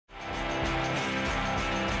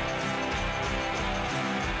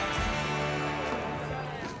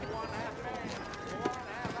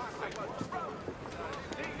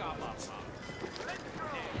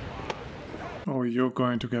Oh, you're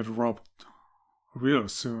going to get robbed real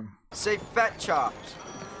soon. Say fat chops.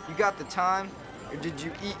 You got the time? Or did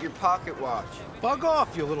you eat your pocket watch? Bug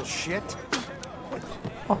off, you little shit.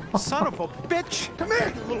 Son of a bitch! Come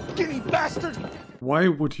here, you little guinea bastard! Why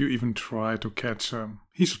would you even try to catch him?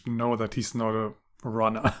 He should know that he's not a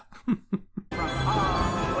runner.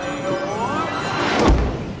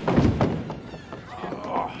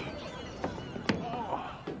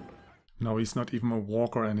 No, he's not even a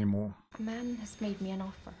walker anymore. A man has made me an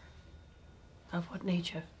offer. Of what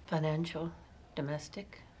nature? Financial?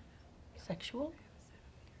 Domestic? Sexual?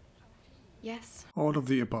 Yes. All of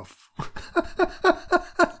the above.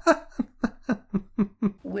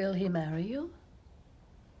 Will he marry you?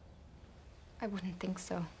 I wouldn't think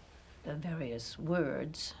so. There are various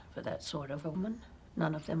words for that sort of woman.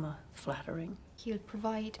 None of them are flattering. He'll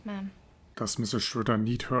provide, ma'am. Does Mrs. Schroeder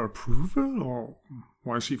need her approval, or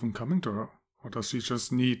why is she even coming to her? Or does she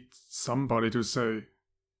just need somebody to say,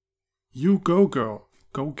 "You go, girl,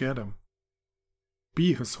 go get him.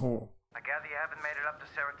 Be his whore." I gather you haven't made it up to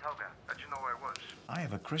Saratoga. Let you know where it was. I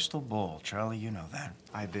have a crystal ball, Charlie, you know that.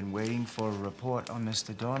 I've been waiting for a report on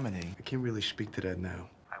Mr. Dormady. I can't really speak to that now.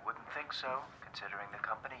 I wouldn't think so, considering the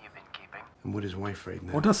company you've been keeping. I'm with his wife right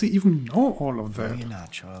now. Or does he even know all of No, that? you're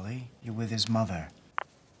not, Charlie. You're with his mother.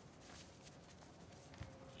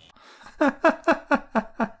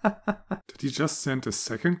 Did he just send a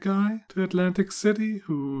second guy to Atlantic City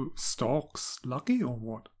who stalks Lucky or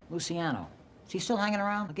what? Luciano. Is he still hanging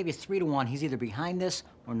around? I'll give you 3 to 1. He's either behind this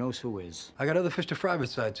or knows who is. I got other fish to fry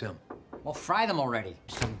besides him. Well, fry them already.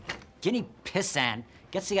 Some guinea pissant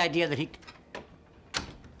gets the idea that he...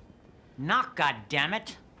 Knock,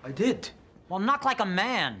 goddammit. I did. Well, knock like a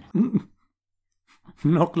man.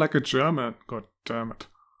 Knock like a German, god damn it.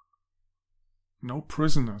 No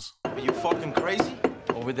prisoners. Are you fucking crazy?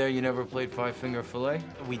 Over there, you never played five-finger fillet?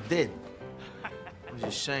 We did. I'm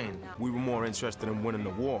just saying, we were more interested in winning the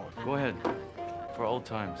war. Go ahead. For old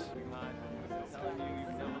times.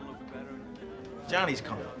 Johnny's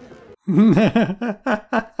coming.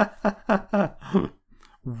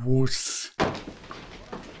 Wuss.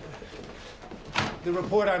 The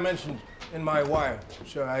report I mentioned in my wire.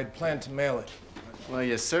 Sure, I had planned to mail it. Well,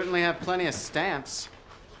 you certainly have plenty of stamps.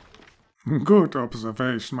 Good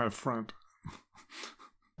observation, my friend.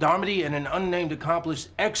 Darmody and an unnamed accomplice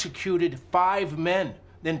executed 5 men.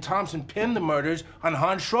 Then Thompson pinned the murders on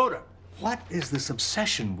Hans Schroeder. What is this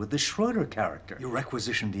obsession with the Schroeder character? You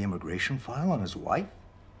requisitioned the immigration file on his wife?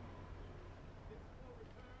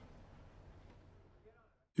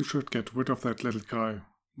 You should get rid of that little guy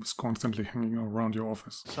who's constantly hanging around your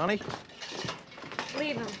office. Sonny?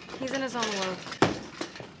 Leave him. He's in his own world.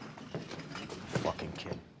 Fucking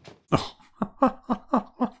kid.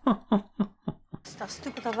 Sta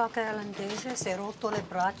stupida vacca irlandese si è rotto le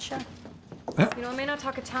braccia. You know, I may not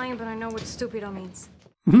talk Italian, but I know what stupido means.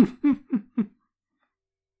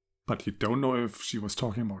 But you don't know if she was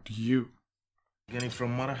talking about you. Guinea for a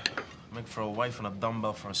mother, make for a wife, and a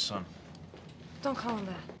dumbbell for a son. Don't call him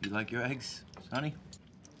that. You like your eggs, Sonny?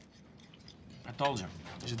 I told you,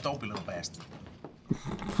 he's a dopey little bastard.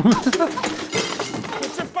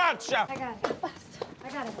 I got it. I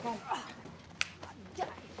got it.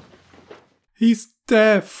 He's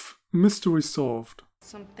deaf. Mystery solved.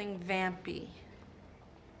 Something vampy.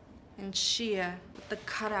 And Shia with the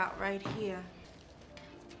cutout right here.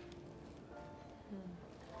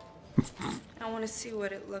 I want to see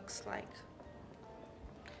what it looks like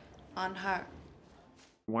on her.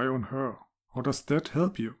 Why on her? How does that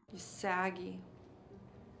help you? You're saggy.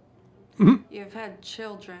 You've had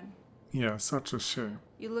children. Yeah, such a shame.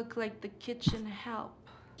 You look like the kitchen help.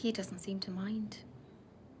 He doesn't seem to mind.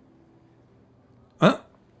 Huh?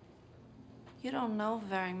 You don't know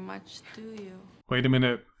very much, do you? Wait a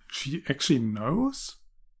minute. She actually knows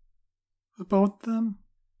about them?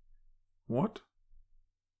 What?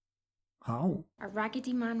 How? A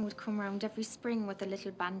raggedy man would come round every spring with a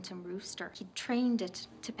little bantam rooster. He'd trained it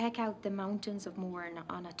to peck out the mountains of Mourne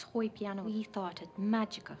on a toy piano. We thought it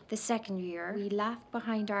magical. The second year, we laughed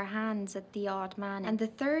behind our hands at the odd man. And the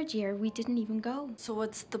third year, we didn't even go. So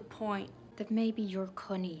what's the point? That maybe your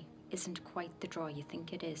cunny isn't quite the draw you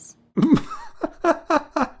think it is.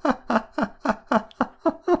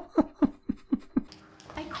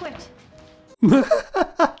 I quit.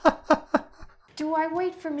 Do I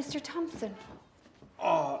wait for Mr. Thompson?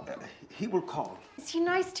 He will call. Is he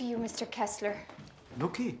nice to you, Mr. Kessler?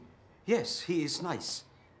 Okay. Yes, he is nice.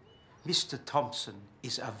 Mr. Thompson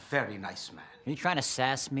is a very nice man. Are you trying to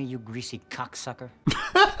sass me, you greasy cocksucker?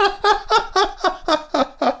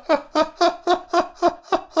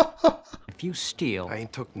 If you steal... I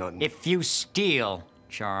ain't took nothing. If you steal,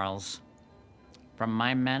 Charles, From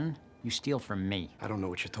my men, you steal from me. I don't know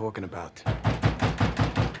what you're talking about.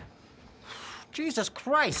 Jesus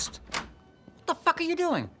Christ! What the fuck are you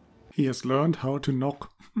doing? He has learned how to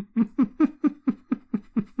knock.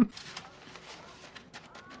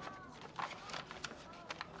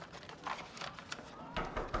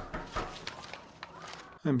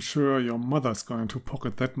 I'm sure your mother's going to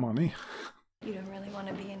pocket that money. You don't really want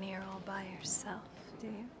to be in here all by yourself, do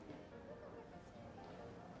you?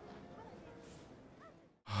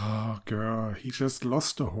 Oh, girl, he just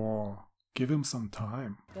lost a whore. Give him some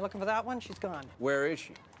time. You looking for that one? She's gone. Where is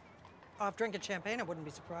she? Off drinking champagne, I wouldn't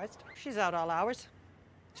be surprised. She's out all hours.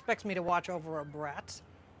 Expects me to watch over her brats.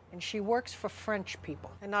 And she works for French people.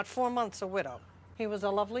 And not 4 months a widow. He was a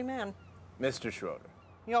lovely man. Mr. Schroeder.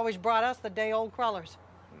 He always brought us the day-old crawlers.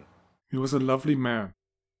 He was a lovely man.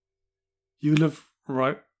 You live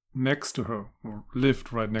right next to her, or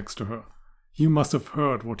lived right next to her. You must have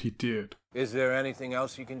heard what he did. Is there anything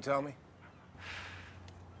else you can tell me?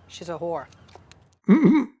 She's a whore.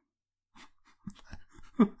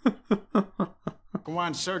 Go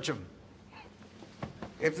on, search him.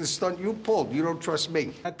 If the stunt you pulled, you don't trust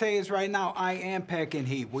me. I tell you this right now, I am packing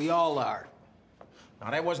heat. We all are. No,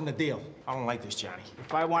 that wasn't the deal. I don't like this, Johnny.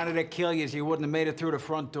 If I wanted to kill you, you wouldn't have made it through the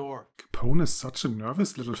front door. Capone is such a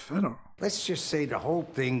nervous little fellow. Let's just say the whole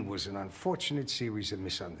thing was an unfortunate series of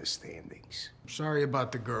misunderstandings. Sorry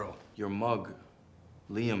about the girl. Your mug.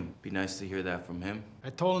 Liam, be nice to hear that from him. I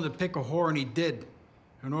told him to pick a whore, and he did.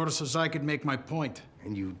 In order so I could make my point.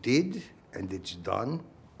 And you did, and it's done.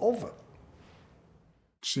 Over.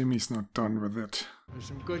 Jimmy's not done with it. There's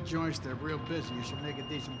some good joints there, real busy. You should make a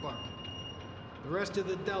decent buck. The rest of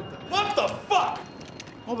the Delta. What the fuck?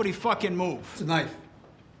 Nobody fucking move. It's a knife.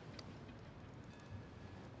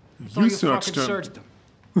 You searched him. Searched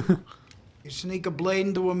him. You sneak a blade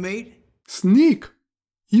into a meat? Sneak?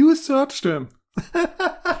 You searched him.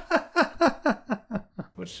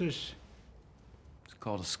 What's this? It's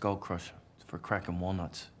called a skull crusher. It's for cracking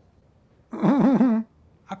walnuts. I'll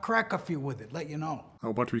crack a few with it, let you know. How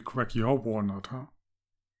about we crack your walnut, huh?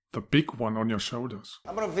 The big one on your shoulders.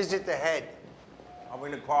 I'm gonna visit the head. I'll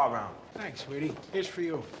bring the car around. Thanks, sweetie. Here's for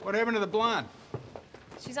you. What happened to the blonde?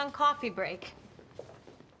 She's on coffee break.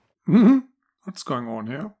 What's going on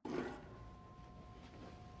here?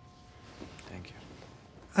 Thank you.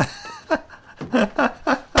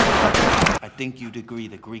 I think you'd agree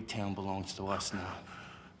that Greektown belongs to us now.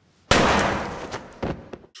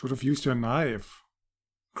 Should have used your knife.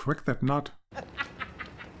 Crack that nut.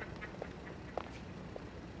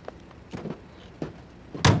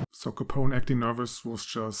 So Capone acting nervous was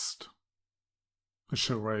just a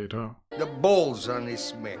charade, huh? The balls on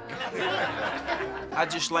this Mick.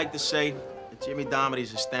 I'd just like to say that Jimmy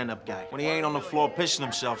Domity's a stand-up guy. When he ain't on the floor pissing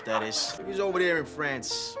himself, that is. He's over there in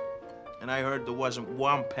France, and I heard there wasn't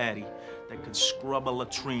one patty that could scrub a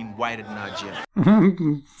latrine whiter than our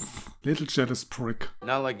Jim. Little jealous prick.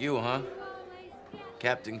 Not like you, huh?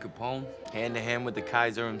 Captain Capone, hand-to-hand with the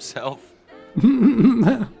Kaiser himself.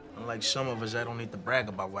 Unlike some of us, I don't need to brag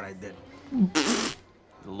about what I did. The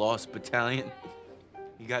Lost Battalion.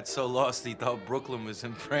 He got so lost he thought Brooklyn was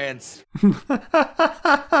in France. That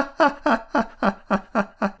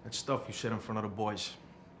stuff you said in front of the boys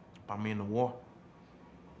about me in the war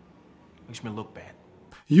makes me look bad.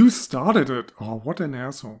 You started it. Oh, what an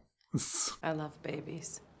asshole. I love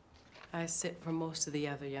babies. I sit for most of the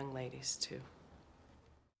other young ladies, too.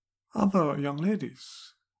 Other young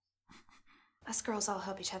ladies. Us girls all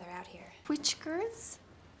help each other out here. Which girls?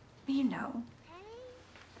 You know.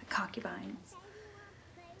 The concubines.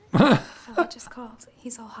 The fella just called.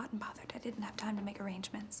 He's all hot and bothered. I didn't have time to make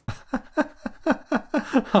arrangements.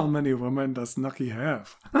 How many women does Nucky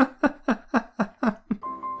have?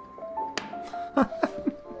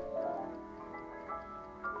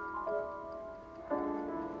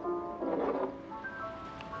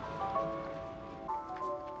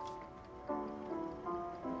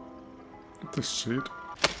 What the shit?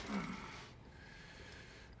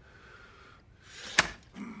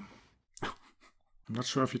 I'm not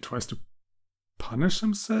sure if he tries to punish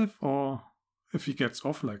himself or if he gets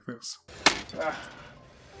off like this.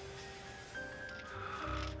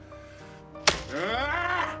 Ah.